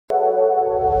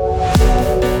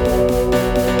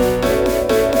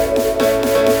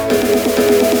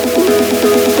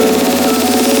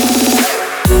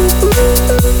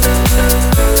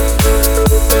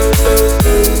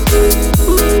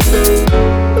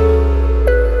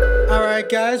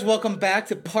welcome back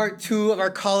to part 2 of our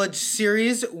college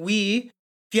series. If you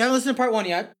haven't listened to part 1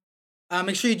 yet,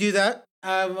 make sure you do that.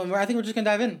 I think we're just gonna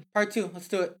dive in. Part 2, let's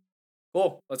do it.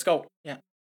 Cool, let's go. Yeah.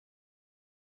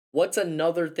 What's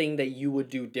another thing that you would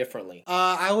do differently?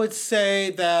 I would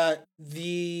say that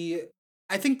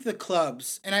I think the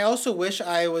clubs, and I also wish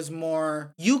I was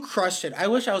more. You crushed it. I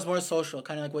wish I was more social,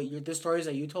 kind of like the stories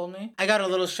that you told me. I got a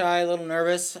little shy, a little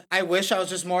nervous. I wish I was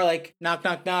just more like knock,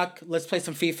 knock, knock. Let's play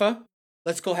some FIFA.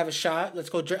 Let's go have a shot.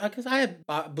 Let's go drink. Because I had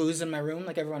booze in my room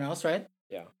like everyone else, right?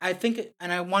 Yeah. I think,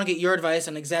 and I want to get your advice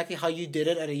on exactly how you did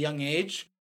it at a young age.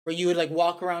 Where you would like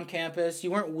walk around campus, you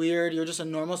weren't weird, you were just a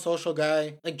normal social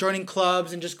guy, like joining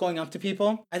clubs and just going up to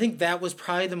people. I think that was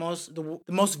probably the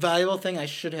most valuable thing I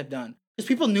should have done. Because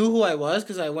people knew who I was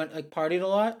because I went like partied a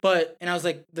lot, and I was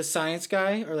like the science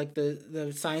guy or like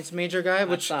the science major guy,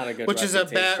 which is a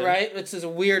bad, right? Which is a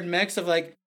weird mix of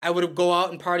like I would go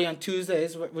out and party on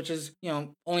Tuesdays, which is,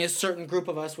 only a certain group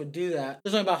of us would do that.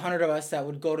 There's only about 100 of us that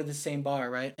would go to the same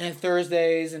bar, right? And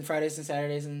Thursdays and Fridays and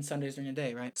Saturdays and Sundays during the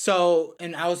day, right? So,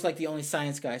 and I was like the only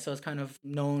science guy, so I was kind of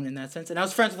known in that sense. And I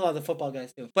was friends with a lot of the football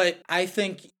guys too. But I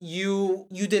think you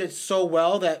did it so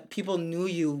well that people knew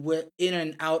you in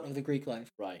and out of the Greek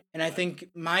life. Right. And I think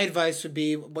my advice would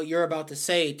be what you're about to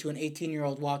say to an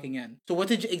 18-year-old walking in. So what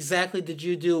exactly did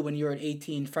you do when you were an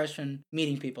 18 freshman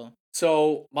meeting people?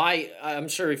 So I'm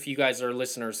sure if you guys are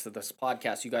listeners to this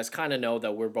podcast, you guys kind of know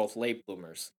that we're both late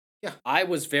bloomers. Yeah. I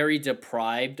was very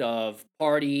deprived of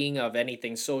partying, of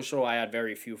anything social. I had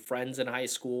very few friends in high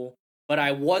school, but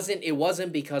it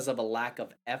wasn't because of a lack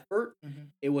of effort. Mm-hmm.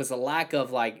 It was a lack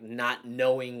of like not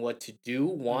knowing what to do,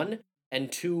 one, and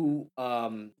two,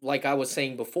 like I was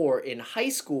saying before, in high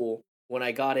school, when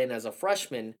I got in as a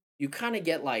freshman, you kind of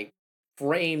get like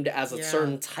framed as a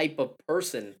certain type of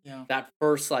person that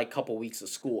first like couple weeks of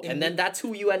school, and then that's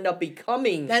who you end up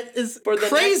becoming. That is for the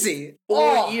crazy. Next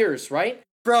 4 years, right?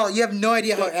 Bro, you have no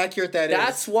idea how accurate that is.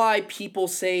 That's why people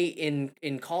say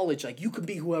in college, like, you could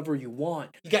be whoever you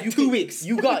want. You got 2 weeks.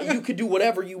 You could do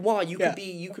whatever you want. You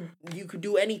could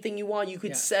do anything you want. You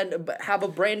could have a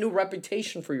brand new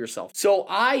reputation for yourself. So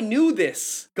I knew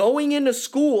this going into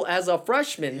school as a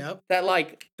freshman that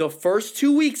like the first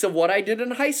 2 weeks of what I did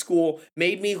in high school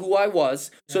made me who I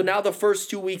was. So now the first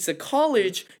 2 weeks of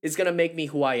college is gonna make me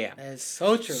who I am. That is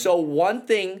so true. So one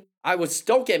thing.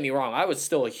 Don't get me wrong, I was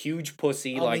still a huge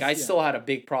pussy. I still had a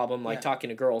big problem, talking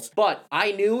to girls. But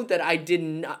I knew that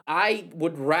I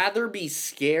would rather be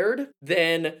scared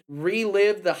than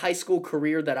relive the high school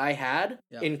career that I had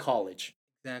in college.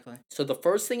 Exactly. So the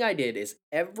first thing I did is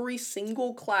every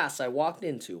single class I walked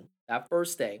into that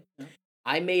first day,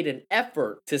 I made an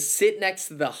effort to sit next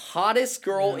to the hottest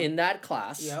girl in that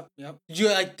class. Yep.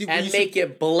 Did you make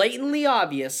it blatantly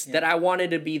obvious that I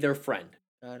wanted to be their friend.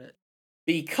 Got it.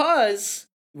 Because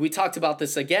we talked about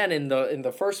this again in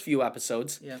the first few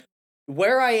episodes. Yeah.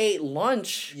 Where I ate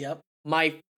lunch,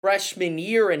 my freshman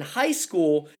year in high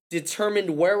school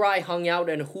determined where I hung out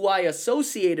and who I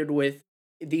associated with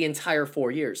the entire 4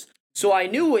 years. So I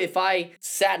knew if I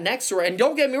sat next to her, and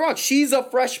don't get me wrong, she's a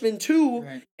freshman too,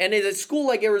 and at a school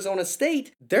like Arizona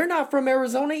State, they're not from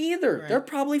Arizona either. Right. They're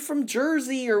probably from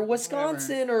Jersey or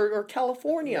Wisconsin or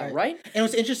California, right? And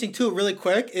what's interesting too, really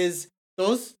quick, is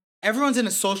everyone's in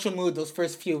a social mood those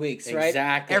first few weeks, right?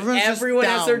 Exactly. Everyone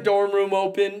has their dorm room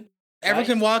open. Everyone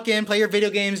can walk in, play your video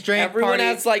games, drink, Everyone party.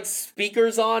 has like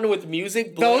speakers on with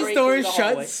music blaring. Those doors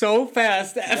shut so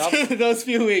fast after those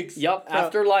few weeks. Yep.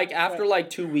 After like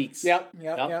 2 weeks. Yep.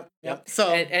 So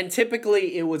and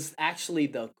typically it was actually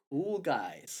the cool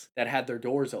guys that had their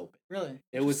doors open. Really?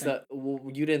 It was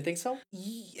you didn't think so?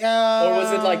 Yeah. Or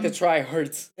was it like the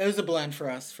tryhards? It was a blend for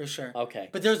us, for sure. Okay.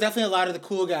 But there was definitely a lot of the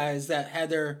cool guys that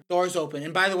had their doors open.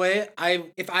 And by the way,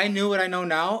 if I knew what I know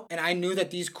now, and I knew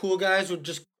that these cool guys would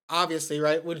just obviously,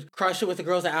 right, would crush it with the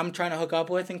girls that I'm trying to hook up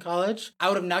with in college, I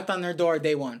would have knocked on their door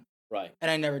day one. Right.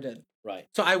 And I never did. Right.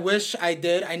 So I wish I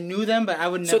did. I knew them, but I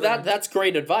would never. So that's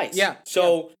great advice. Yeah.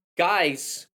 So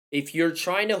guys, if you're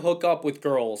trying to hook up with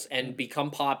girls and become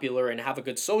popular and have a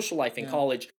good social life in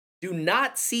college, do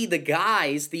not see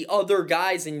the other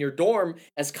guys in your dorm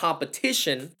as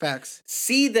competition. Facts.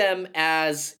 See them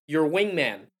as your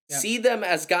wingman. Yeah. See them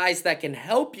as guys that can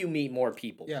help you meet more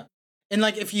people. Yeah. And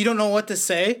like, if you don't know what to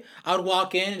say, I would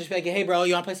walk in and just be like, hey, bro,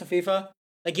 you want to play some FIFA?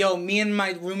 Like, yo, me and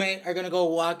my roommate are going to go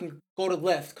walk and go to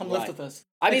Lyft. Come Lyft with us.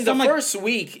 I mean, the first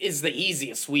week is the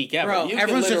easiest week ever. Bro,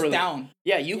 everyone's just down.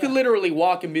 Yeah, you could literally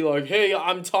walk and be like, "Hey,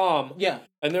 I'm Tom." Yeah.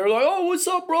 And they're like, "Oh, what's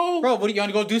up, bro?" Bro, what do you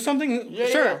want to go do something? Yeah,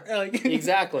 sure. yeah. Like,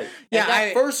 Exactly. Yeah, And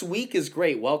that first week is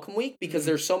great, welcome week, because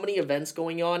there's so many events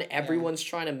going on. Everyone's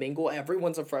trying to mingle.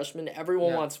 Everyone's a freshman.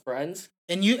 Everyone wants friends.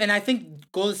 And I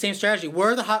think go the same strategy.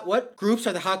 What groups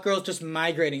are the hot girls just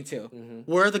migrating to? Mm-hmm.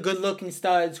 Where are the good looking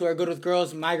studs who are good with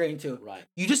girls migrating to? Right.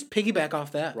 You just piggyback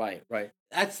off that. Right.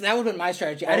 That would have been my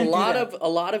strategy. A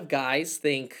lot of guys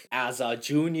think as a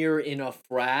junior in a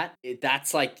frat,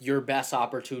 that's like your best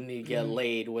opportunity to get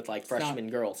laid with like freshman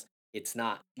girls. It's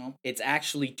not. No. It's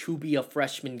actually to be a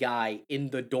freshman guy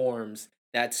in the dorms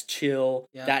that's chill,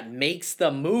 that makes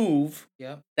the move,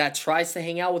 that tries to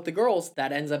hang out with the girls,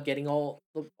 that ends up getting all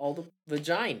the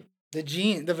vagina. The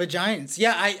vaginas.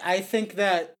 Yeah, I think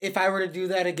that if I were to do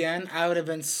that again, I would have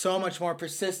been so much more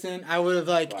persistent. I would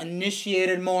have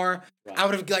initiated more. Right. I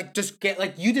would have just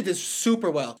you did this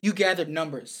super well. You gathered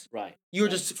numbers. Right. You were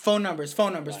just phone numbers,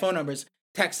 phone numbers,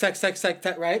 text,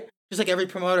 right? Just like every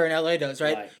promoter in LA does,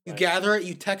 right? You gather it,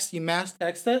 you text, you mass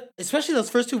text it. Especially those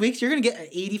first 2 weeks, you're going to get an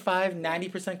 85,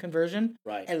 90% conversion.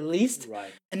 Right. At least.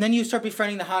 Right. And then you start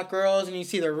befriending the hot girls and you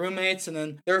see their roommates and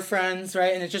then their friends,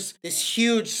 right? And it's just this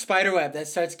huge spider web that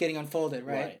starts getting unfolded,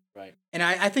 right? Right. And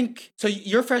I think, so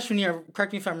your freshman year,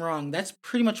 correct me if I'm wrong, that's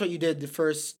pretty much what you did the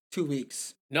first 2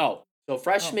 weeks. No. So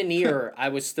freshman year, I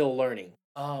was still learning.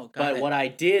 Oh, But what I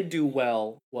did do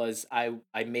well was I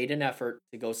made an effort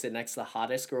to go sit next to the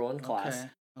hottest girl in class. Okay.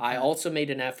 I also made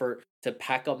an effort to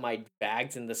pack up my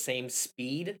bags in the same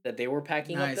speed that they were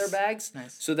packing up their bags.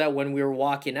 Nice. So that when we were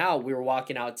walking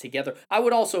out together. I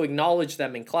would also acknowledge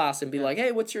them in class and be like,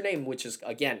 "Hey, what's your name?" Which is,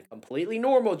 again, completely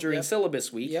normal during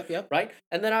syllabus week. Yep. Right?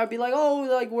 And then I would be like, "Oh,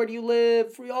 like, where do you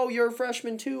live? Oh, you're a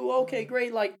freshman too. Okay,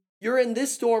 great. Like, you're in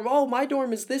this dorm. Oh, my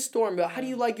dorm is this dorm. How do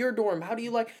you like your dorm? How do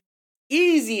you like..."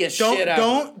 Easiest shit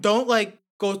ever. Don't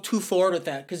go too forward with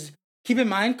that, because keep in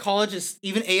mind, college is,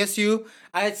 even ASU,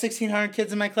 I had 1,600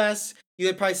 kids in my class. You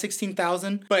had probably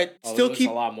 16,000, but still it was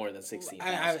a lot more than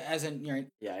 16,000. As in, you're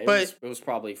yeah, it was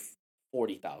probably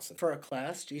 40,000 for a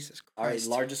class. Jesus Christ! All right,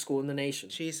 largest school in the nation.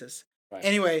 Jesus. Right.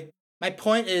 Anyway, my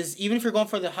point is, even if you're going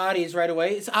for the hotties right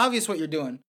away, it's obvious what you're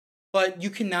doing, but you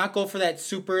cannot go for that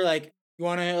super you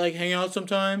want to hang out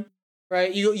sometime.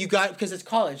 Right, you got, because it's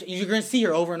college. You're gonna see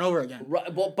her over and over again.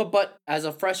 Right, but as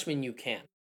a freshman you can.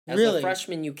 As a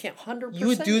freshman you can't. 100%.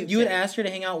 You would ask her to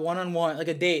hang out one-on-one, like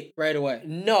a date right away.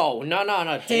 No.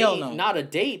 Hell no. Not a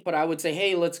date, but I would say,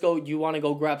 "Hey, let's go. You want to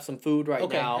go grab some food right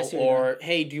now?" Or,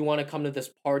 "Hey, do you want to come to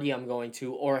this party I'm going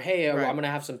to?" Or, "Hey, I'm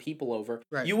gonna have some people over."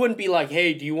 Right. You wouldn't be like,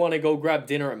 "Hey, do you want to go grab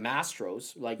dinner at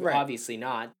Mastro's?" Obviously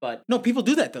not. But no, people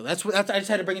do that though. That's I just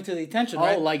had to bring it to the attention. Oh,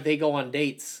 right? like they go on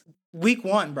dates. Week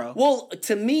 1, bro. Well,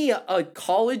 to me, a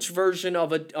college version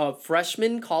of a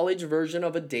freshman college version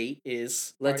of a date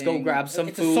is let's go grab some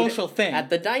food. It's a social thing at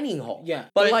the dining hall. Yeah,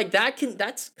 but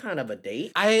that's kind of a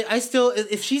date. I still,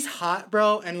 if she's hot,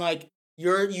 bro, and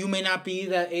you may not be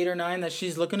that 8 or 9 that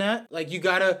she's looking at. You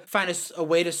gotta find a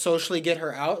way to socially get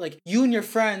her out. You and your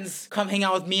friends come hang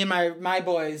out with me and my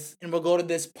boys, and we'll go to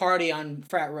this party on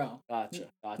Frat Row. Gotcha.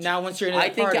 Now once you're in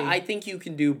that party, I think you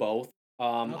can do both.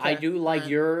 Okay. I do like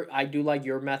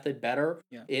your method better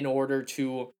in order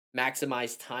to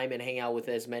maximize time and hang out with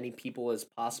as many people as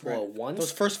possible at once.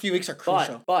 Those first few weeks are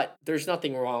crucial. But there's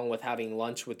nothing wrong with having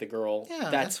lunch with the girl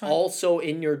that's also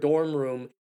in your dorm room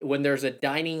when there's a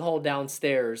dining hall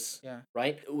downstairs. Yeah.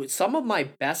 Right? Some of my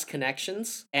best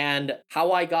connections and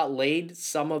how I got laid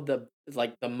some of the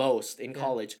most in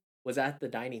college was at the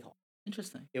dining hall.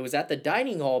 Interesting. It was at the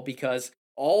dining hall because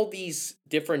all these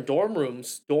different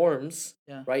dorms,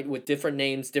 right, with different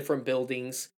names, different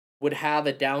buildings, would have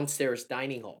a downstairs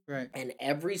dining hall. Right. And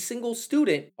every single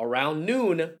student around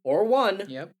noon or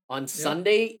 1 on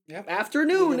Sunday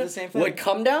afternoon would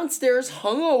come downstairs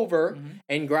hungover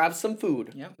and grab some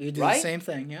food. Yep. We do the same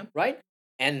thing. Right?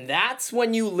 And that's when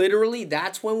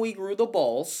we grew the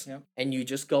balls. Yep. And you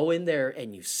just go in there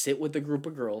and you sit with a group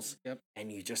of girls. Yep.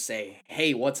 And you just say,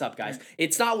 "Hey, what's up, guys?" Right.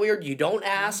 It's not weird. You don't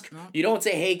ask. No. You don't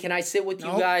say, "Hey, can I sit with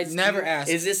you guys?" Never ask.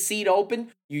 Is this seat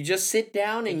open? You just sit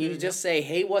down and you just say,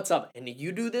 "Hey, what's up?" And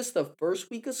you do this the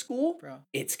first week of school, bro.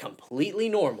 It's completely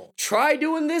normal. Try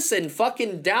doing this in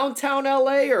fucking downtown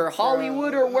LA or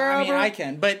Hollywood or wherever. I mean, I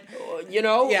can, but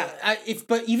Yeah.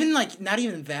 But even not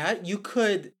even that, you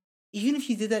could. Even if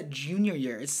you did that junior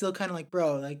year, it's still kind of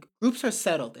bro, groups are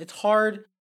settled. It's hard.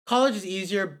 College is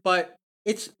easier, but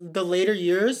it's the later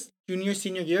years, junior,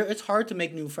 senior year, it's hard to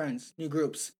make new friends, new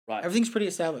groups. Right. Everything's pretty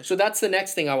established. So that's the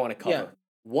next thing I want to cover. Yeah.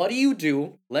 What do you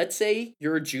do? Let's say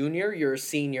you're a junior, you're a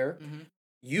senior. Mm-hmm.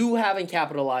 You haven't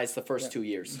capitalized the first 2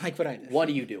 years. Like what I did. What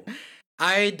do you do?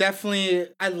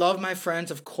 I love my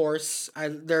friends, of course.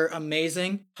 They're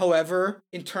amazing. However,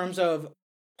 in terms of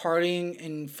partying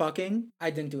and fucking, I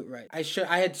didn't do it right.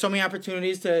 I had so many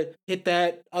opportunities to hit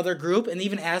that other group and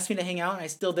even asked me to hang out and I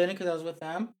still didn't because I was with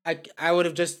them. I would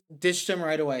have just ditched them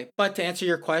right away. But to answer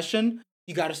your question,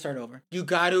 you got to start over. You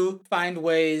got to find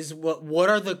ways.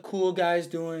 What are the cool guys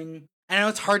doing? I know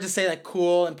it's hard to say like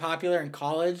cool and popular in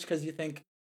college because you think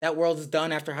that world is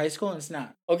done after high school and it's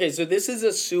not. Okay, so this is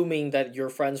assuming that your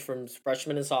friends from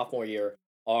freshman and sophomore year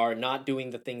are not doing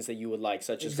the things that you would like,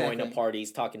 such as going to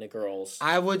parties, talking to girls.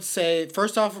 I would say,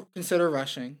 first off, consider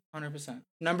rushing, 100%.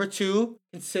 Number two,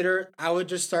 I would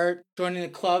just start joining the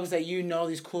clubs that you know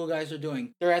these cool guys are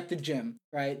doing. They're at the gym,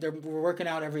 right? We're working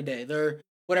out every day. They're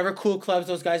whatever cool clubs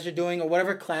those guys are doing or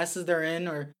whatever classes they're in,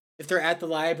 or if they're at the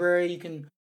library, you can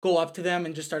go up to them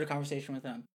and just start a conversation with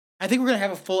them. I think we're going to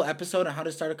have a full episode on how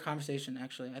to start a conversation,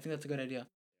 actually. I think that's a good idea.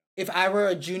 If I were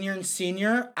a junior and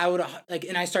senior, I would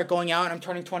and I start going out and I'm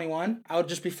turning 21, I would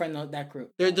just befriend that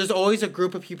group. There's always a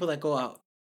group of people that go out.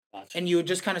 Gotcha. And you would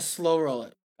just kind of slow roll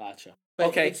it. Gotcha. But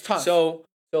okay, it's tough. So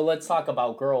let's talk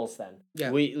about girls then.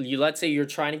 Yeah. Let's say you're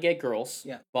trying to get girls.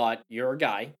 Yeah. But you're a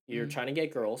guy. You're trying to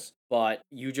get girls, but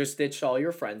you just ditched all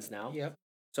your friends now. Yep.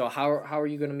 So how are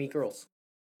you going to meet girls?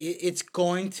 It's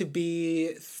going to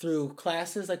be through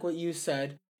classes, like what you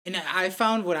said. And I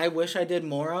found what I wish I did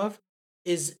more of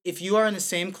is if you are in the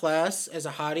same class as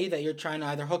a hottie that you're trying to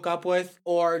either hook up with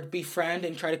or befriend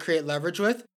and try to create leverage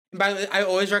with. And by the way, I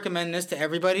always recommend this to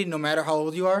everybody, no matter how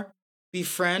old you are.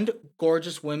 Befriend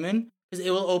gorgeous women because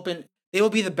they will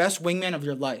be the best wingman of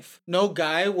your life. No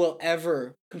guy will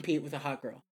ever compete with a hot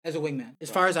girl as a wingman. As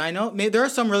far as I know, there are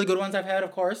some really good ones I've had,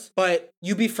 of course, but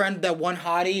you befriend that one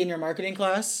hottie in your marketing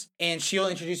class and she'll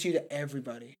introduce you to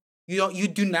everybody. You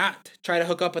do not try to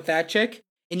hook up with that chick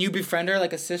and you befriend her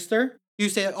like a sister. You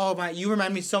say, "Oh you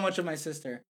remind me so much of my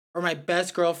sister or my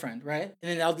best girlfriend," right?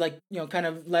 And then I'll kind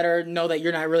of let her know that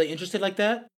you're not really interested like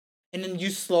that. And then you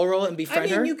slow roll and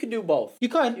befriend her. You could do both. You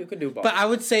could do both. But I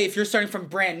would say if you're starting from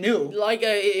brand new, like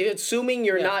assuming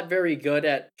you're not very good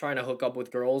at trying to hook up with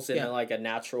girls in a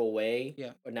natural way,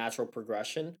 a natural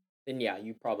progression, then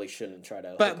you probably shouldn't try to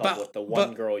hook up with the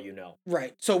one girl you know.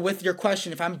 Right. So with your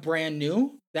question, if I'm brand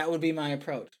new, that would be my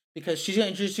approach because she's gonna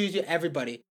introduce you to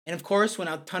everybody. And of course, when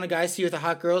a ton of guys see you with the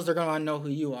hot girls, they're going to want to know who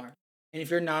you are. And if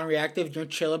you're non-reactive, you're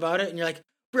chill about it, and you're like,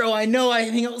 bro, I know I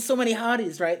hang out with so many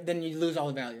hotties, right? Then you lose all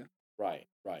the value. Right.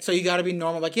 So you got to be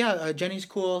normal. Like, Jenny's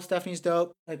cool, Stephanie's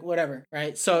dope, like whatever,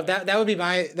 right? So that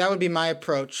would be my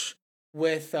approach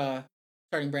with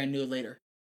starting brand new later.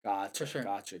 Gotcha. For sure.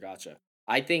 Gotcha.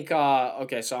 I think,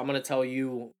 okay, so I'm going to tell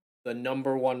you the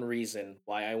number one reason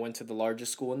why I went to the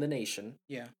largest school in the nation.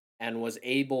 Yeah. And was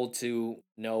able to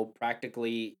know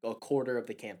practically a quarter of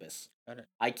the campus. Got it.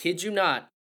 I kid you not.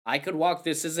 I could walk.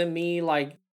 This isn't me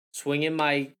like swinging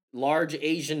my large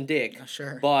Asian dick.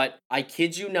 Sure. But I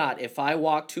kid you not. If I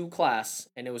walked to class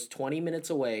and it was 20 minutes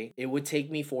away, it would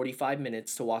take me 45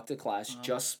 minutes to walk to class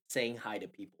just saying hi to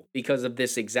people. Because of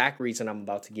this exact reason I'm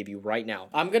about to give you right now.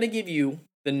 I'm going to give you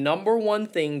the number one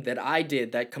thing that I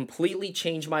did that completely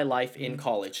changed my life in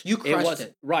college. You crushed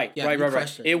it. Right.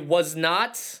 It was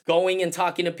not going and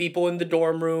talking to people in the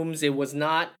dorm rooms. It was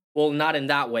not, not in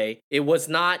that way. It was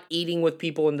not eating with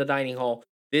people in the dining hall.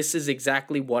 This is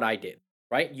exactly what I did,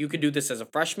 right? You could do this as a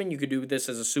freshman. You could do this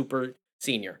as a super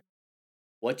senior.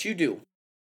 What you do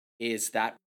is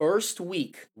that first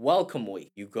week, welcome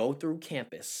week, you go through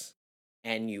campus.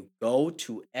 And you go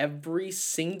to every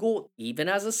single, even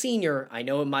as a senior, I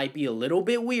know it might be a little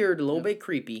bit weird, a little bit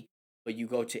creepy, but you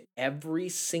go to every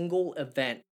single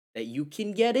event that you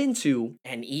can get into,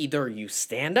 and either you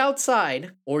stand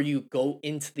outside or you go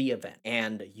into the event.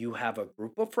 And you have a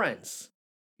group of friends,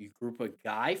 group of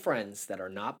guy friends that are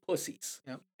not pussies.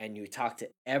 Yep. And you talk to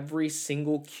every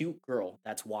single cute girl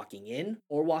that's walking in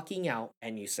or walking out,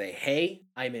 and you say, "Hey,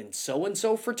 I'm in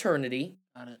so-and-so fraternity."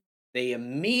 Got it. They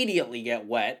immediately get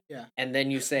wet. Yeah. And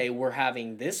then you say, "We're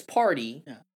having this party.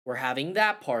 Yeah. We're having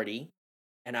that party.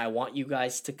 And I want you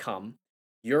guys to come.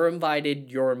 You're invited.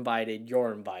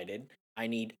 I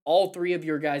need all three of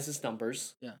your guys'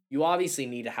 numbers." Yeah. You obviously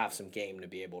need to have some game to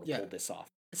be able to pull this off.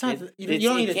 It's not, you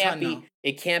don't need a ton.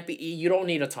 It can't be, you don't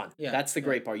need a ton. Yeah. That's the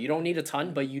great part. You don't need a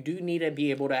ton, but you do need to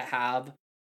be able to have,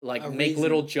 make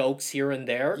little jokes here and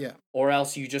there, or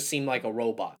else you just seem like a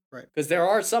robot. Right. Because there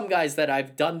are some guys that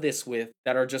I've done this with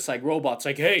that are just like robots.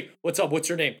 Like, "Hey, what's up? What's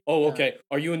your name? Oh, okay.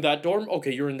 Are you in that dorm?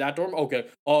 Okay, you're in that dorm? Okay.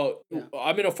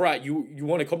 I'm in a frat. You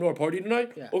want to come to our party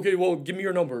tonight? Yeah. Okay, well, give me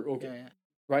your number." Okay. Yeah.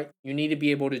 Right? You need to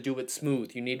be able to do it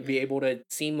smooth. You need to be able to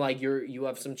seem like you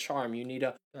have some charm. You need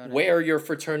to wear your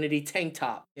fraternity tank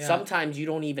top. Yeah. Sometimes you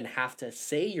don't even have to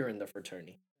say you're in the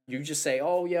fraternity. You just say,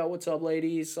 "Oh yeah, what's up,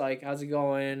 ladies? Like, how's it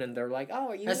going?" And they're like, "Oh,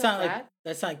 are you that's not frat?"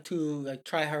 That's not too like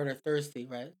try hard or thirsty,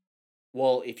 right?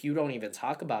 Well, if you don't even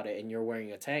talk about it and you're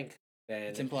wearing a tank, then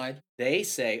it's implied. They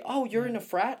say, "Oh, you're in a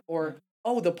frat," or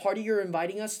 "Oh, the party you're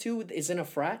inviting us to is in a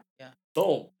frat." Yeah. Boom.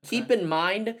 Okay. Keep in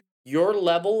mind your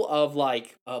level of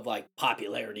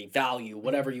popularity, value,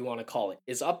 whatever you want to call it,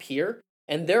 is up here,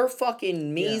 and they're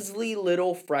fucking measly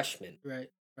little freshmen. Right.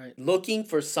 Looking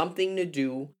for something to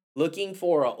do, looking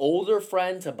for an older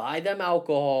friend to buy them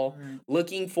alcohol,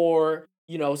 looking for,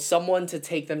 someone to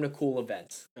take them to cool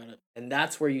events. Got it. And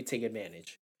that's where you take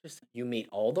advantage. You meet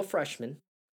all the freshmen,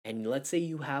 and let's say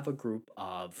you have a group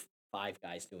of 5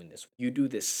 guys doing this. You do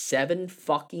this 7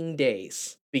 fucking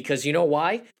days. Because you know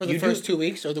why? For the first 2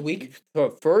 weeks or the week? For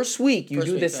first week, you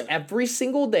do this every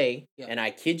single day. Yeah. And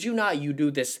I kid you not, you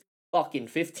do this fucking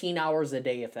 15 hours a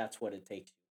day if that's what it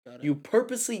takes. You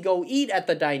purposely go eat at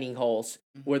the dining halls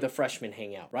where the freshmen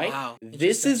hang out, right? Wow.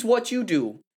 This is what you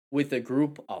do with a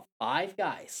group of 5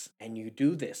 guys. And you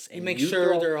do this. And you make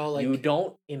sure they're all like... You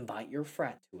don't invite your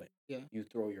frat to it. Yeah. You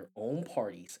throw your own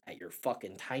parties at your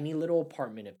fucking tiny little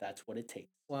apartment if that's what it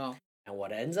takes. Wow. And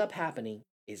what ends up happening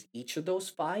is each of those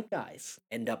 5 guys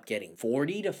end up getting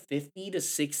 40 to 50 to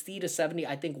 60 to 70.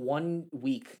 I think one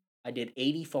week I did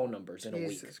 80 phone numbers in a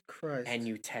week. Jesus Christ. And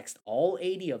you text all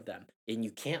 80 of them. And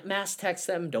you can't mass text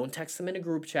them. Don't text them in a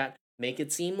group chat. Make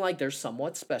it seem like they're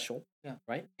somewhat special. Yeah.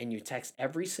 Right? And you text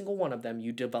every single one of them.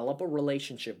 You develop a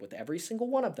relationship with every single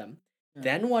one of them. Yeah.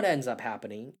 Then what ends up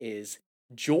happening is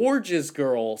George's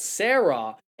girl,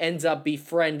 Sarah, ends up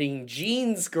befriending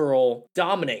Jean's girl,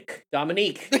 Dominique. Why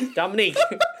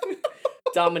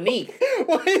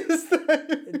is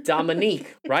that?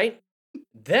 Dominique, right?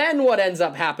 Then what ends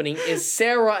up happening is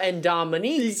Sarah and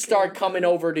Dominique start coming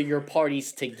over to your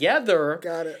parties together.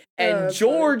 Got it. And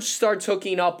George starts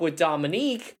hooking up with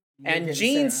Dominique. And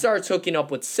Jean starts hooking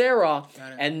up with Sarah.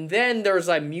 And then there's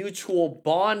a mutual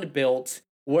bond built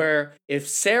where if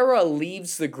Sarah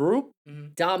leaves the group,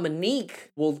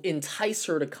 Dominique will entice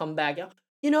her to come back.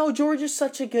 George is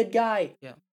such a good guy.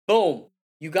 Yeah. Boom.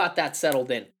 You got that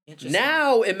settled in.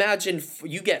 Now imagine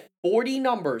you get 40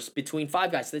 numbers between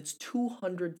 5 guys. That's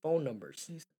 200 phone numbers.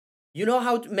 You know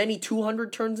how many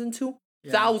 200 turns into?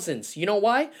 Yeah. Thousands. You know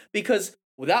why? Because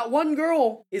that one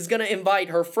girl is going to invite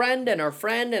her friend and her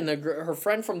friend and her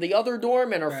friend from the other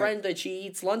dorm and her friend that she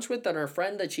eats lunch with and her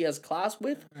friend that she has class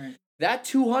with. Right. That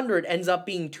 200 ends up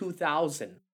being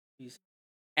 2,000.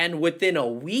 And within a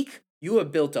week, you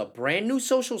have built a brand new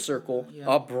social circle,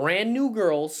 of brand new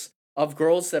girls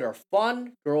that are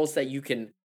fun, girls that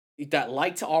that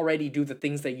like to already do the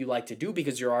things that you like to do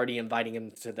because you're already inviting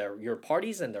them to your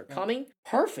parties and they're coming.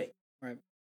 Perfect. Right.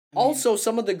 Also,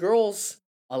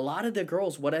 a lot of the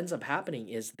girls, what ends up happening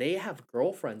is they have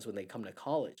girlfriends when they come to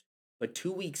college. But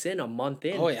 2 weeks in, a month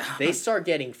in, they start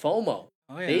getting FOMO.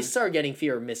 Oh, yeah. They start getting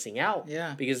fear of missing out.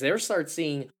 Yeah. Because they start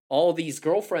seeing all these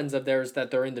girlfriends of theirs that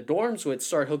they're in the dorms with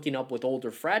start hooking up with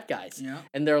older frat guys. Yeah.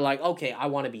 And they're like, okay, I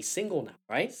want to be single now,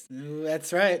 right?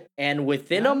 That's right. And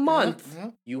within a month,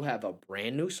 you have a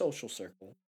brand new social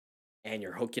circle. And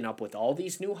you're hooking up with all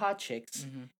these new hot chicks.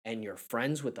 And you're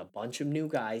friends with a bunch of new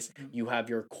guys. You have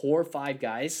your core 5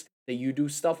 guys that you do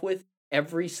stuff with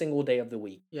every single day of the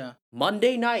week. Yeah.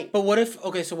 Monday night. But what if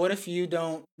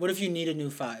you need a new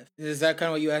 5? Is that kind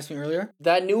of what you asked me earlier?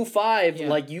 That new 5,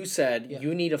 like you said,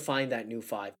 you need to find that new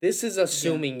 5. This is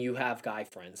assuming you have guy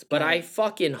friends. But I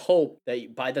fucking hope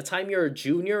that by the time you're a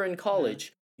junior in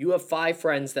college, you have 5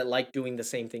 friends that like doing the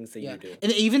same things that you do.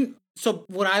 And even, so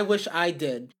what I wish I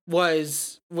did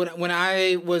was, when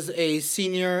I was a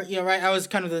senior, right, I was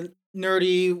kind of the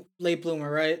nerdy late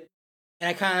bloomer, right? And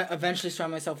I kind of eventually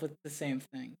surround myself with the same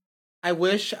thing. I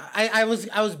wish I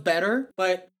was better,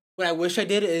 but what I wish I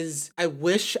did is I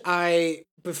wish I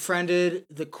befriended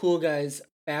the cool guys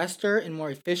faster and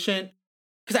more efficient.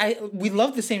 Because we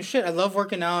love the same shit. I love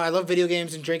working out. I love video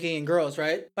games and drinking and girls,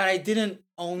 right? But I didn't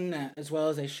own that as well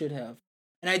as I should have.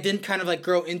 And I didn't kind of like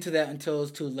grow into that until it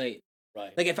was too late.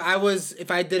 Right. Like if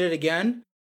I did it again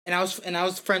and I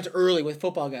was friends early with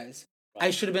football guys,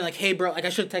 I should have been like, hey bro, like I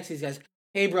should have texted these guys.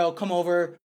 Hey, bro, come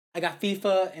over. I got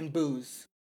FIFA and booze.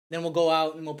 Then we'll go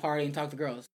out and we'll party and talk to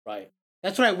girls. Right.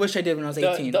 That's what I wish I did when I was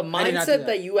 18. The mindset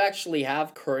that you actually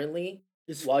have currently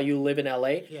while you live in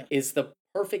LA is the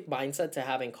perfect mindset to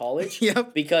have in college.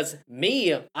 Yep. Because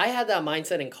I had that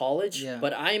mindset in college,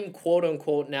 but I'm quote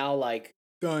unquote now like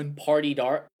done. Partied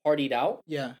out.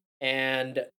 Yeah.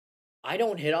 And I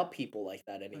don't hit up people like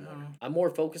that anymore. I'm more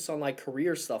focused on like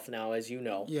career stuff now, as you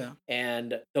know. Yeah.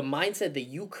 And the mindset that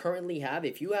you currently have,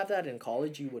 if you have that in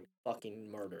college, you would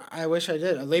fucking murder. I wish I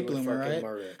did. A late bloomer, right?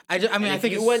 Murder. I mean, I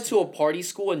think if you went to a party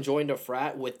school and joined a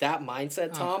frat with that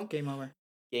mindset, Tom, game over.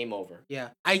 Game over. Yeah.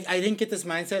 I didn't get this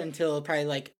mindset until probably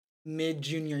like mid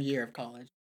junior year of college,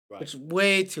 which is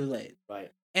way too late.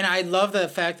 Right. And I love the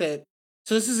fact that,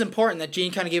 so this is important that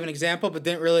Gene kind of gave an example but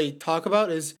didn't really talk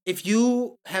about, is if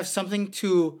you have something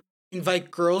to invite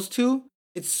girls to,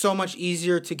 it's so much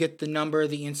easier to get the number,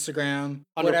 the Instagram,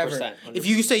 whatever. 100%. If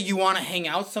you say you want to hang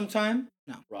out sometime,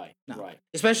 no. Right. No. Right.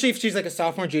 Especially if she's like a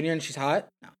sophomore, junior, and she's hot,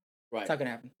 no. Right. It's not going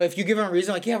to happen. But if you give them a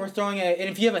reason, like, yeah, we're throwing and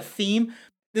if you have a theme,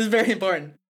 this is very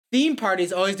important. Theme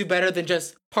parties always do better than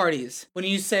just parties. When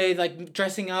you say like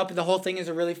dressing up, the whole thing is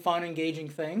a really fun, engaging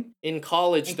thing. In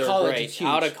college, they're great.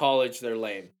 Out of college, they're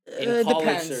lame. In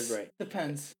college, they're great.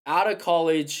 Depends. Out of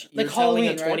college, you're like telling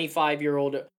Halloween, a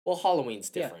 25-year-old. Well, Halloween's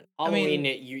different. Yeah. Halloween,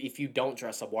 if you don't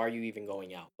dress up, why are you even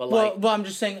going out? But well, I'm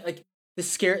just saying, like the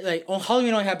scare, like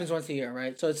Halloween only happens once a year,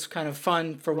 right? So it's kind of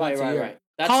fun for once a year. Right.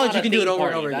 That's college, you can do it over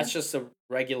and over again. That's just a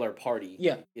regular party.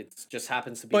 Yeah. It just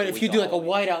happens to be. But if you do like a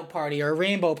whiteout party or a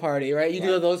rainbow party, right? You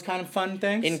do those kind of fun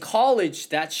things. In college,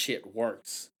 that shit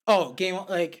works. Oh,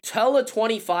 tell a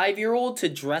 25-year-old to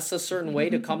dress a certain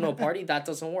way to come to a party. That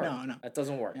doesn't work. No. That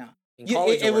doesn't work. No. In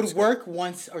college, it would work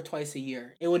once or twice a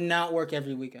year. It would not work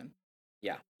every weekend.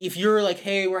 Yeah. If you're like,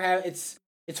 hey, it's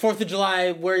 4th of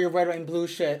July, wear your red, white, and blue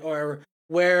shit, or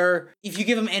if you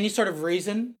give them any sort of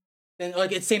reason, then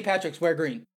like it's St. Patrick's, wear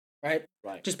green. Right?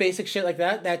 Right. Just basic shit like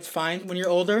that. That's fine when you're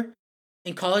older.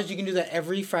 In college, you can do that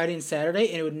every Friday and Saturday,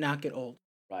 and it would not get old.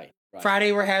 Right.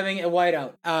 Friday, we're having a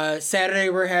whiteout. Saturday,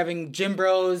 we're having gym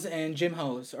bros and gym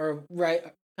hoes, or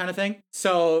kind of thing.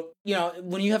 So,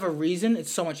 when you have a reason,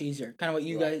 it's so much easier. Kind of what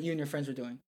you and your friends are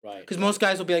doing. Right. Because most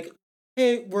guys will be like,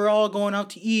 hey, we're all going out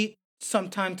to eat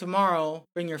sometime tomorrow.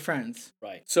 Bring your friends.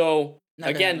 Right. So...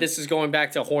 Again, this is going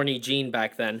back to horny Gene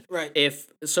back then. Right.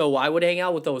 I would hang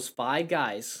out with those 5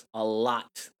 guys a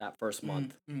lot that first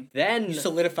month. Then you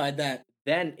solidified that.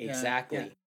 Then exactly. Yeah.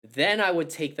 Then I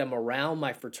would take them around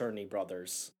my fraternity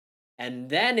brothers. And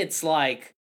then it's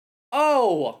like,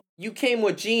 oh, you came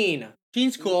with Gene.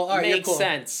 Gene's cool. All right, makes cool.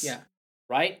 sense. Yeah.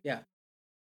 Right? Yeah.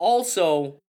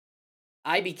 Also,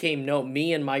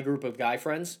 me and my group of guy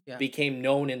friends became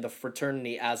known in the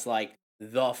fraternity as like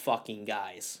the fucking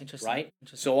guys, right?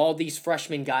 So all these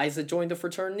freshman guys that joined the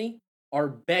fraternity are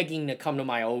begging to come to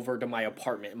my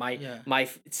apartment, my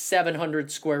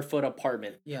 700 square foot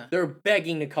apartment. Yeah, they're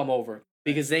begging to come over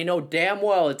because they know damn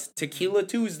well it's Tequila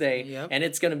Tuesday, and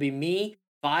it's gonna be me,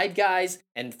 5 guys,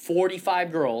 and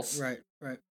 45 girls.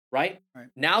 Right.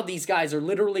 Now these guys are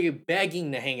literally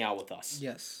begging to hang out with us.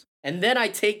 Yes. And then I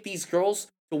take these girls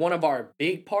to one of our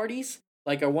big parties,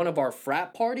 like one of our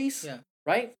frat parties. Yeah.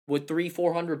 Right? With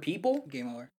 300-400 people. Game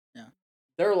over. Yeah.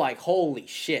 They're like, holy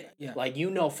shit. Yeah. Like,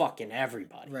 fucking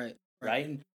everybody.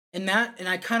 Right? And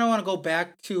I kind of want to go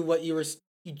back to what you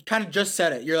kind of just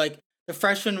said it. You're like, the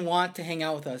freshmen want to hang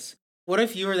out with us. What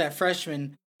if you were that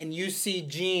freshman and you see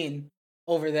Gene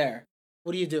over there?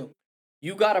 What do?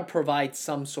 You got to provide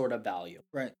some sort of value.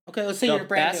 Right. Okay, let's say you're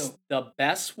brand new. The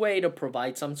best way to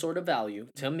provide some sort of value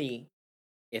to me,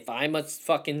 if I'm a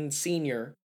fucking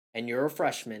senior and you're a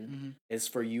freshman, is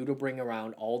for you to bring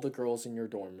around all the girls in your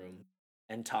dorm room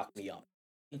and talk me up.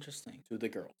 Interesting. To the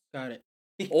girls. Got it.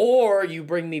 Or you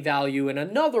bring me value in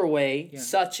another way,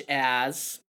 such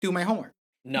as... Do my homework.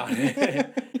 No.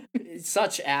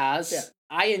 Such as,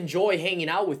 I enjoy hanging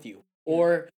out with you.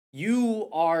 Or you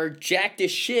are jacked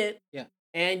as shit,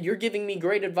 and you're giving me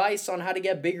great advice on how to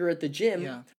get bigger at the gym.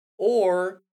 Yeah.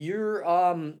 Or you're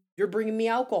bringing me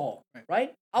alcohol,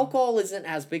 right? Alcohol isn't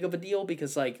as big of a deal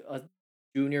because like a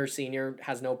junior, senior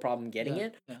has no problem getting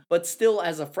it. Yeah. But still,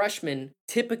 as a freshman,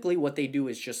 typically what they do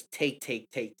is just take.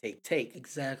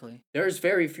 Exactly. There's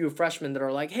very few freshmen that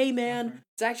are like, hey man,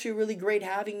 it's actually really great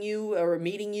having you or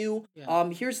meeting you. Yeah.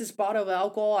 Here's this bottle of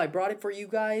alcohol. I brought it for you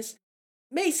guys.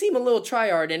 May seem a little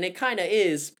tryhard, and it kind of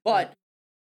is, but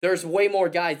there's way more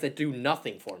guys that do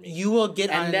nothing for me. You will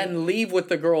get and then leave with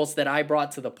the girls that I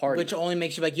brought to the party. Which only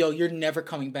makes you like, yo, you're never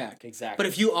coming back. Exactly. But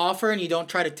if you offer and you don't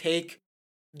try to take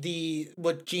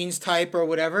what Gene's type or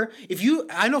whatever,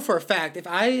 I know for a fact, if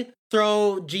I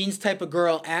throw Gene's type of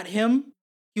girl at him,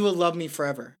 he will love me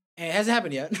forever. And it hasn't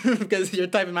happened yet because your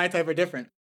type and my type are different.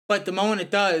 But the moment it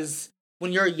does,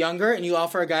 when you're younger and you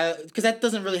offer a guy, because that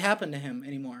doesn't really happen to him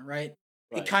anymore, right?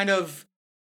 It kind of...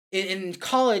 In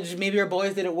college, maybe our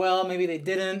boys did it well, maybe they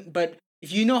didn't. But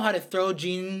if you know how to throw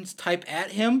Gene's type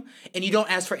at him and you don't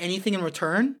ask for anything in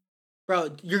return,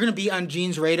 bro, you're going to be on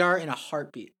Gene's radar in a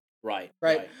heartbeat. Right.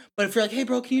 Right. But if you're like, hey,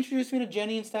 bro, can you introduce me to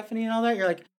Jenny and Stephanie and all that? You're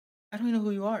like, I don't even know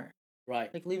who you are.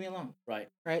 Right. Like, leave me alone. Right.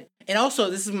 Right. And also,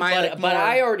 this is my. But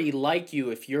I already like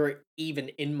you if you're even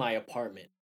in my apartment.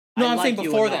 No, I'm saying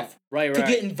before that. Right. To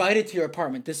get invited to your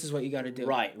apartment, this is what you got to do.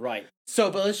 Right. Right. So,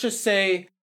 but let's just say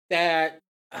that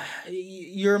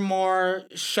you're more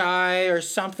shy or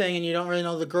something, and you don't really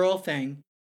know the girl thing.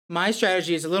 My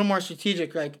strategy is a little more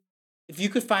strategic. Like, if you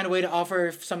could find a way to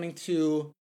offer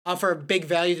big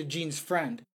value to Gene's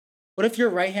friend. What if your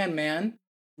right-hand man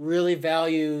really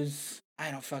values, I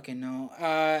don't fucking know,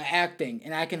 acting,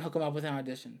 and I can hook him up with an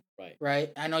audition? Right.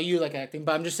 Right? I know you like acting,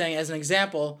 but I'm just saying as an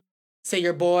example, say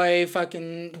your boy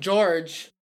fucking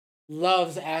George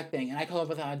loves acting, and I come up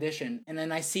with an audition, and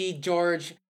then I see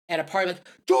George at a party, like,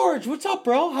 George, what's up,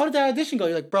 bro? How did that audition go?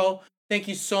 You're like, bro, thank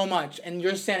you so much. And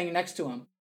you're standing next to him,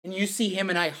 and you see him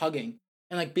and I hugging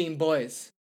and like being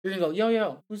boys. You're gonna go,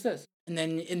 yo, who's this? And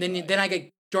then I get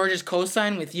George's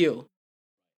cosign with you.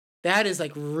 That is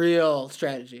like real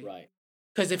strategy. Right.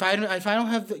 Because if I don't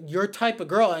have your type of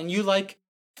girl and you like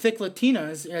thick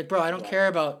Latinas, you're like, bro, I don't care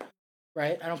about,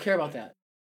 right? I don't care about that.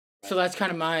 Right. So that's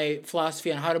kind of my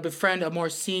philosophy on how to befriend a more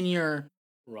senior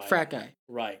frat guy.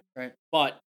 Right. Right.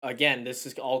 But again,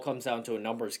 this all comes down to a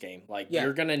numbers game. Like,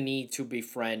 you're gonna need to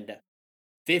befriend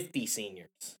 50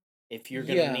 seniors if you're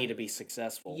gonna need to be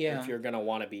successful. If you're gonna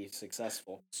want to be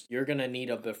successful, you're gonna need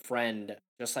to befriend,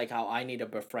 just like how I need to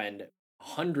befriend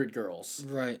 100 girls.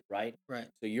 Right. Right. Right.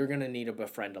 So you're gonna need to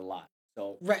befriend a lot.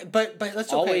 So but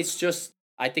let's always just.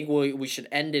 I think we should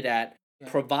end it at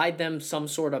provide them some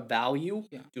sort of value.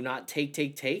 Yeah. Do not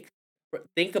take.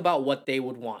 Think about what they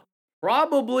would want.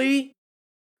 Probably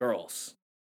girls.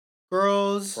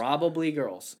 Probably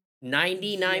girls.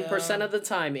 99% of the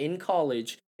time in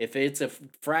college, if it's a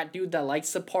frat dude that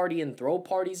likes to party and throw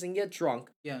parties and get drunk,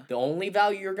 the only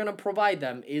value you're going to provide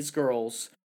them is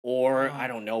girls or, I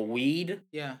don't know, weed,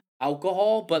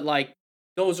 alcohol. But, like,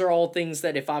 those are all things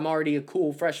that if I'm already a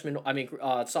cool freshman,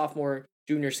 sophomore,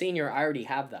 junior, senior, I already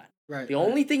have that. Right. The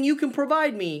only thing you can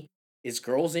provide me is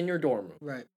girls in your dorm room.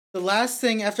 Right. The last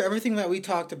thing, after everything that we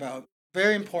talked about,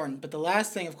 very important, but the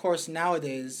last thing, of course,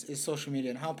 nowadays is social media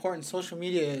and how important social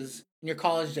media is in your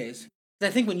college days. I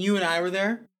think when you and I were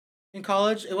there in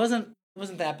college, it wasn't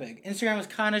that big. Instagram was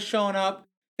kind of showing up.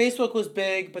 Facebook was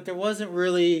big, but there wasn't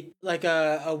really like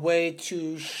a way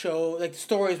to show, like,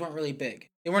 stories weren't really big.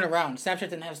 They weren't around. Snapchat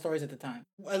didn't have stories at the time.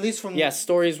 At least from... Yeah,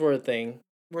 stories were a thing.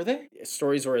 Were they?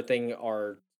 Stories were a thing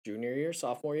our junior year,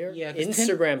 sophomore year. Yeah.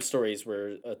 Instagram stories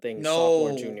were a thing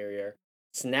sophomore, junior year.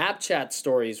 Snapchat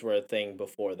stories were a thing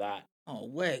before that. Oh,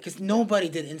 way. Because nobody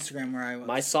did Instagram where I was.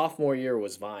 My sophomore year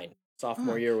was Vine.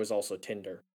 Sophomore year was also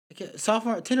Tinder. Okay,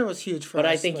 Tinder was huge for us. But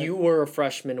I think you were a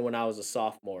freshman when I was a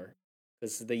sophomore.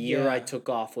 Because the year I took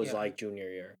off was like junior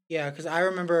year. Yeah, because I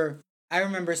remember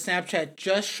Snapchat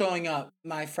just showing up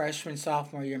my freshman,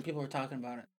 sophomore year, and people were talking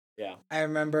about it. Yeah. I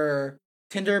remember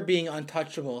Tinder being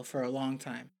untouchable for a long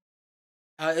time.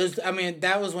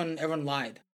 That was when everyone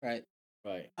lied, right?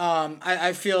 Right.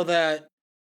 I feel that.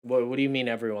 What do you mean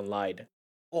everyone lied?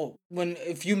 Oh,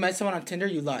 if you met someone on Tinder,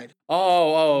 you lied.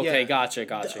 Oh, okay, gotcha.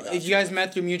 If you guys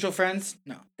met through mutual friends,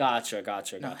 no. Gotcha.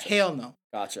 No, hell no.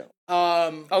 Gotcha.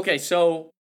 Okay, so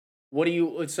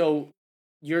so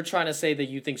you're trying to say that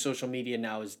you think social media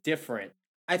now is different?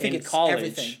 I think it's college.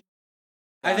 Everything.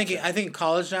 Gotcha. I think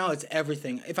college now it's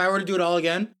everything. If I were to do it all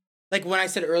again, like when I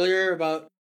said earlier about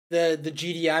the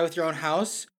GDI with your own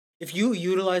house, if you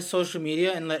utilize social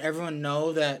media and let everyone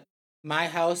know that my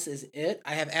house is it,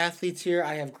 I have athletes here,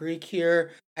 I have Greek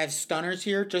here, I have stunners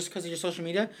here, just because of your social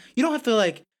media, you don't have to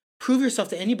like prove yourself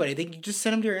to anybody. They can just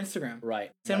send them to your Instagram. Right.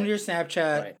 Send them to your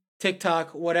Snapchat,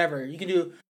 TikTok, whatever. You can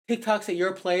do TikToks at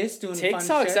your place doing fun shit.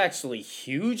 TikTok's actually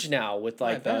huge now with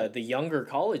like the younger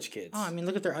college kids. Oh, I mean,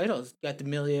 look at their idols. You got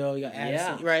D'Amelio, you got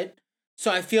Addison, right? So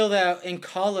I feel that in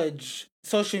college,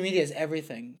 social media is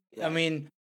everything. Right. I mean,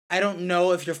 I don't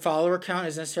know if your follower count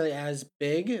is necessarily as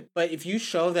big, but if you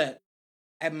show that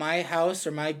at my house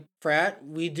or my frat,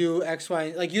 we do X,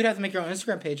 Y, like you'd have to make your own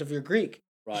Instagram page of your Greek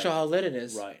to show how lit it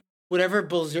is. Right. Whatever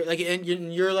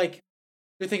and you're like,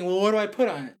 you're thinking, well, what do I put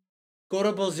on it? Go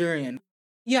to Bulgarian.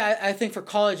 Yeah, I think for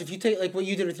college, if you take like what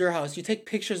you did with your house, you take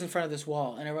pictures in front of this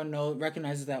wall, and everyone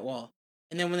recognizes that wall.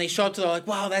 And then when they show up to, they're like,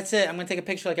 wow, that's it. I'm gonna take a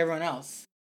picture like everyone else.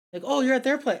 Like, oh, you're at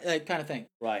their place, like kind of thing.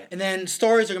 Right. And then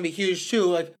stories are gonna be huge too.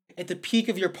 Like at the peak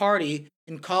of your party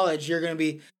in college, you're gonna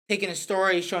be taking a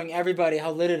story showing everybody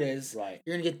how lit it is. Right.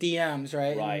 You're gonna get DMs,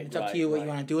 right? Right. And it's up to you what you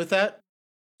want to do with that.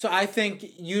 So I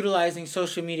think utilizing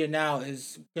social media now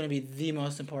is gonna be the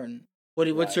most important.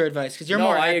 What's your advice? Because you're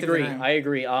more active than I am. I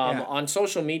agree. On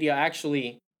social media,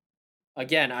 actually,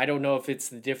 again, I don't know if it's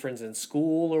the difference in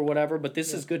school or whatever, but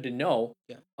this is good to know.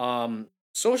 Yeah.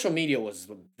 Social media was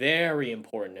very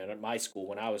important at my school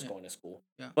when I was going to school.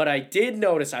 Yeah. But I did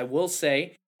notice, I will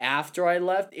say, after I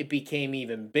left, it became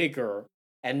even bigger.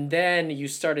 And then you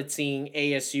started seeing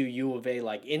ASU, U of A,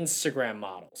 like Instagram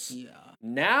models. Yeah.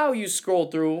 Now you scroll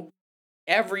through,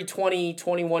 every 20,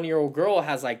 21-year-old girl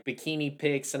has like bikini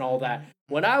pics and all that.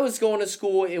 When I was going to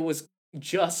school, it was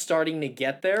just starting to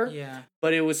get there. Yeah.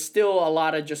 But it was still a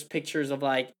lot of just pictures of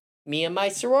like me and my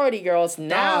sorority girls.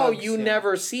 Now Dogs, you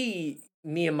never see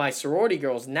me and my sorority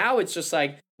girls. Now it's just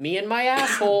like me and my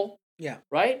asshole. Yeah.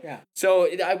 Right? Yeah. So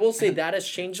I will say that has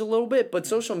changed a little bit, but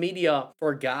social media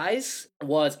for guys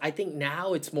I think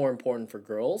now it's more important for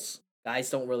girls. Guys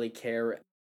don't really care.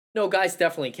 No, guys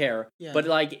definitely care. Yeah. But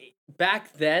like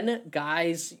back then,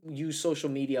 guys use social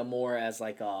media more as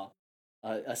like a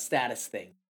status thing.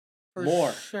 For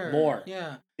more. sure. More.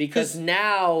 Yeah. Because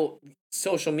now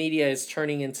social media is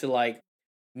turning into like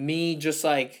me just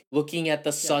like looking at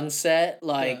the sunset,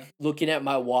 like looking at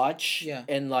my watch,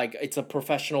 and like it's a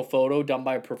professional photo done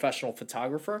by a professional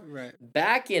photographer. Right.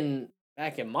 Back in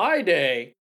my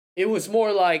day, it was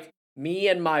more like me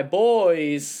and my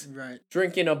boys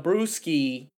drinking a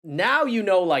brewski. Now you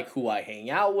know like who I hang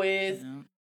out with. Yeah.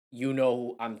 You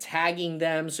know I'm tagging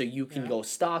them so you can go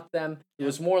stalk them. It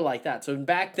was more like that. So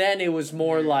back then it was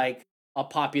more like a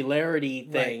popularity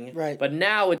thing. Right. But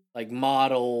now it's like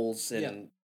models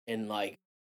and like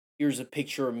here's a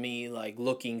picture of me like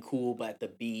looking cool at the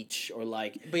beach or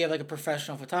like. But you have like a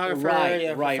professional photographer.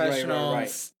 Right.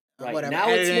 Whatever, now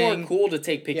editing. It's more cool to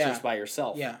take pictures by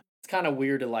yourself. Yeah. It's kind of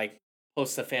weird to like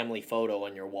post a family photo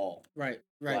on your wall. Right.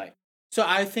 So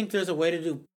I think there's a way to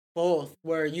do both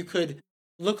where you could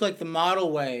look like the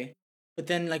model way, but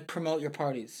then like promote your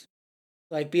parties.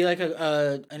 Like be like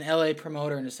an LA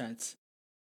promoter in a sense.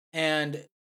 And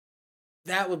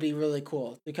that would be really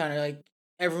cool to kind of like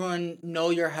everyone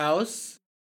know your house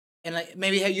and like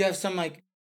maybe you have some like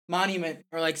monument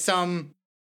or like some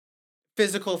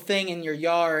physical thing in your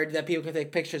yard that people can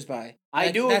take pictures by.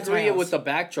 I do agree with the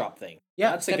backdrop thing.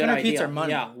 Yeah, that's a good idea.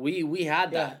 Money. Yeah, we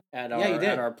had that at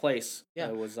our place. Yeah,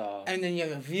 it was and then you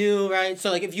have a view, right? So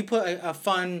like if you put a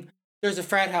fun, there's a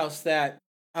frat house that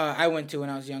I went to when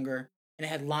I was younger, and it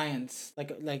had lions,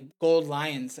 like gold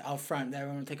lions out front that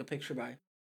everyone would take a picture by.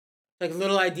 Like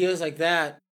little ideas like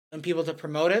that, and people to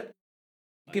promote it,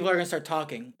 people are gonna start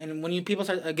talking, and when people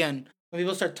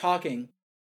start talking,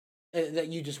 that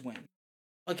you just win.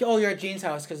 Like, oh, you're at Gene's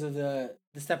house because of the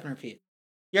step and repeat.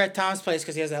 You're at Tom's place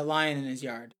because he has that lion in his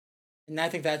yard. And I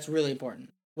think that's really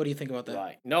important. What do you think about that?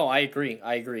 Right. No, I agree.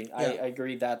 I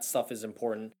agree that stuff is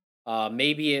important.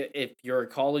 Maybe if you're a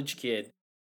college kid,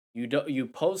 you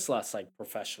post less like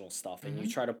professional stuff and you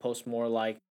try to post more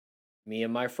like me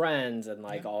and my friends and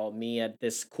like all me at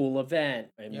this cool event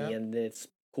and me and this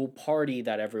cool party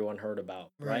that everyone heard about,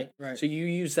 right? So you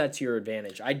use that to your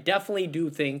advantage. I definitely do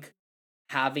think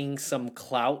having some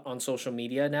clout on social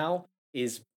media now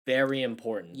is very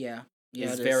important. Yeah,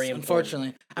 it's very important.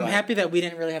 Unfortunately, I'm happy that we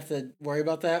didn't really have to worry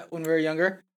about that when we were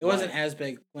younger. It wasn't as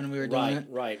big when we were doing it.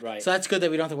 Right. So that's good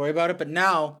that we don't have to worry about it. But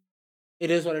now,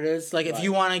 it is what it is. Like if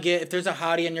you want to if there's a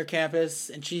hottie on your campus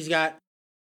and she's got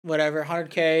whatever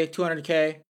 100K,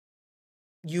 200K,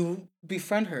 you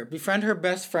befriend her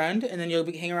best friend, and then you'll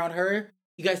be hanging around her.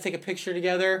 You guys take a picture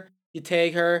together. You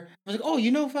tag her. I was like, oh,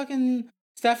 you know fucking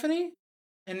Stephanie.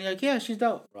 And you're like, yeah, she's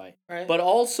dope. Right. But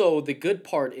also, the good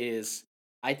part is,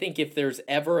 I think if there's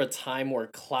ever a time where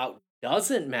clout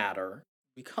doesn't matter,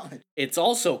 it's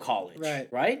also college.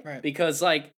 Right? Because,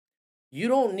 like, you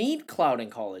don't need clout in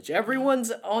college.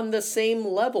 Everyone's on the same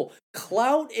level.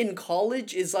 Clout in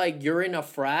college is like you're in a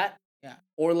frat. Yeah.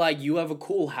 Or, like, you have a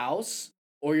cool house.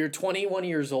 Or you're 21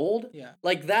 years old. Yeah.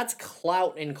 Like, that's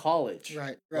clout in college.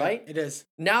 Right? It is.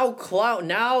 Now,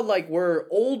 like, we're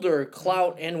older,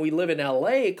 clout, and we live in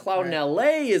LA. Clout in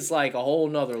LA is, like, a whole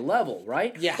nother level,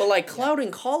 right? Yeah. But, like, clout in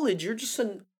college, you're just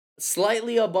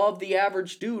slightly above the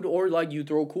average dude, or, like, you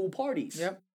throw cool parties.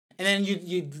 Yep. And then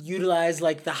you'd utilize,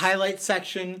 like, the highlight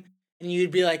section, and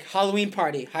you'd be like, Halloween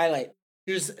party, highlight.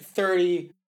 Here's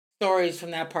 30 stories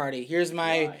from that party. Here's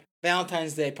my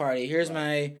Valentine's Day party. Here's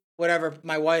my... whatever,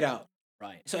 my whiteout.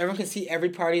 Right. So everyone can see every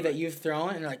party that you've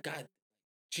thrown, and they're like, God,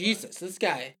 Jesus, this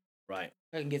guy. Right.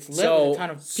 Fucking gets lit with a ton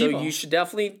of people. So you should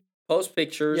definitely post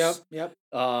pictures. Yep.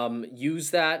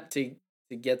 Use that to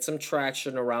get some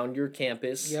traction around your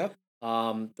campus. Yep.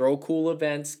 Throw cool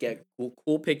events, get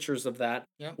cool pictures of that.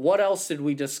 Yep. What else did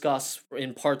we discuss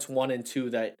in parts 1 and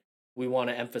 2 that we want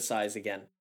to emphasize again?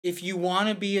 If you want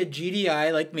to be a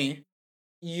GDI like me,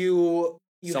 you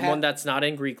Someone that's not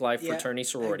in Greek life, fraternity,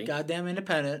 sorority. Goddamn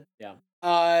independent.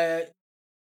 Yeah.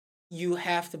 You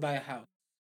have to buy a house.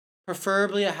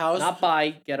 Preferably a house. Not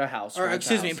buy, get a house. Or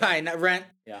excuse me, buy, not rent.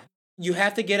 Yeah. You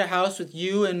have to get a house with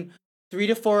you and 3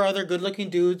 to 4 other good-looking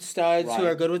dudes, studs who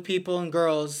are good with people and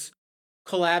girls.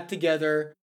 Collab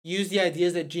together. Use the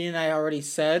ideas that Gene and I already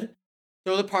said.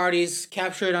 Throw the parties.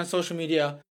 Capture it on social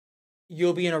media.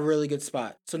 You'll be in a really good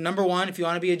spot. So number 1, if you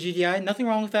want to be a GDI, nothing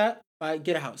wrong with that.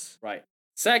 Get a house. Right.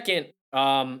 Second,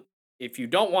 if you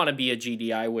don't want to be a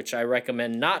GDI, which I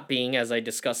recommend not being, as I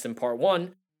discussed in part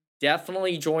 1,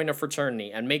 definitely join a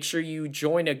fraternity and make sure you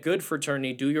join a good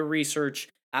fraternity. Do your research.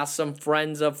 Ask some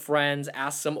friends of friends.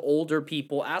 Ask some older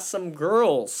people. Ask some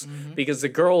girls because the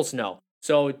girls know.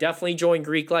 So definitely join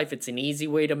Greek life. It's an easy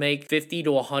way to make 50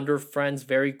 to 100 friends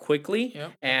very quickly.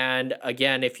 Yep. And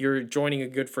again, if you're joining a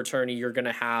good fraternity, you're going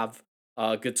to have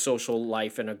a good social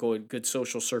life and a good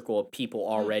social circle of people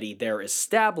already there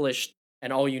established.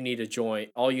 And all you need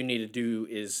to do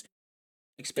is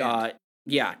expand.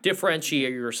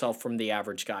 Differentiate yourself from the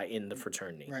average guy in the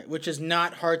fraternity. Right, which is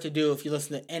not hard to do if you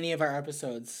listen to any of our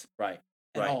episodes. Right.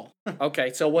 At all.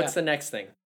 Okay, so what's the next thing?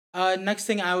 Next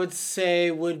thing I would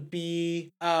say would be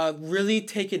really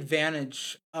take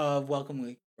advantage of Welcome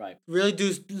Week. Right. Really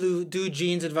do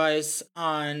Gene's advice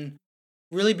on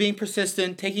really being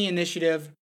persistent, taking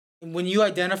initiative. When you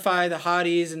identify the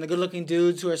hotties and the good-looking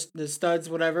dudes who are the studs,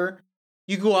 whatever,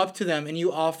 you go up to them and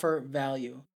you offer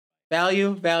value.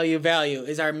 Value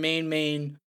is our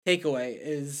main takeaway.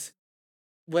 Is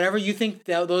whatever you think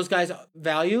that those guys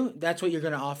value, that's what you're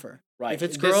going to offer. Right. If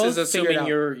it's girls, this is assuming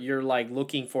you're like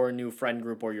looking for a new friend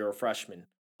group or you're a freshman.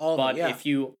 If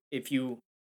you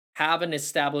have an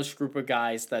established group of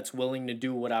guys that's willing to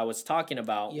do what I was talking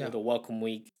about with the Welcome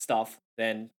Week stuff,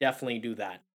 then definitely do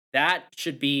that. That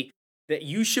should be that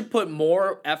you should put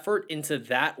more effort into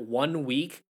that 1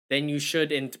 week than you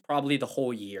should in probably the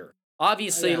whole year.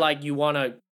 Obviously, like you want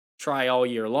to try all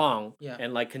year long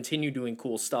and like continue doing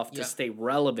cool stuff to stay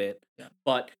relevant. Yeah.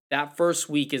 But that first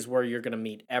week is where you're going to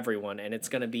meet everyone and it's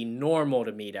going to be normal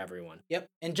to meet everyone. Yep.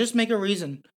 And just make a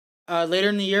reason. Later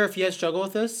in the year, if you guys struggle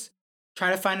with this, try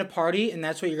to find a party and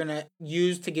that's what you're going to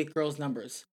use to get girls'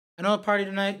 numbers. I know a party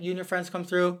tonight. You and your friends come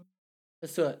through.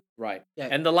 Let's do it. Right. Yeah.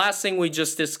 And the last thing we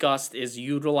just discussed is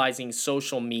utilizing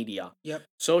social media. Yep.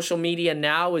 Social media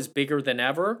now is bigger than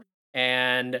ever.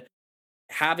 And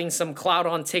having some clout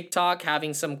on TikTok,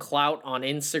 having some clout on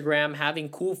Instagram, having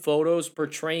cool photos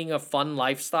portraying a fun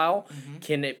lifestyle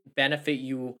can benefit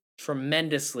you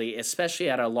tremendously, especially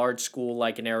at a large school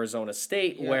like in Arizona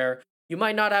State, where you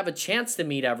might not have a chance to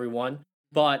meet everyone,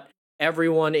 but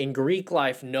everyone in Greek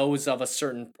life knows of a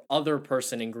certain other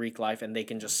person in Greek life and they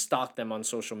can just stalk them on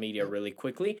social media really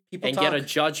quickly and get a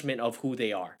judgment of who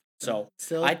they are. So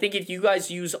I think if you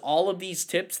guys use all of these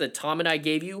tips that Tom and I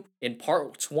gave you in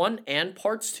parts 1 and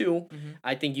parts 2,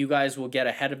 I think you guys will get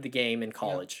ahead of the game in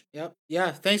college. Yep.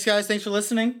 Yeah. Thanks, guys. Thanks for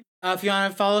listening. If you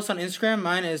want to follow us on Instagram,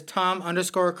 mine is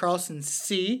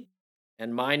Tom_CarlsonC.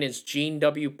 And mine is Gene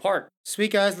W. Park.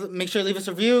 Sweet, guys. Make sure to leave us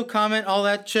a review, comment, all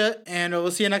that shit, and we'll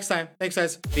see you next time. Thanks,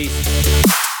 guys.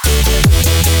 Peace.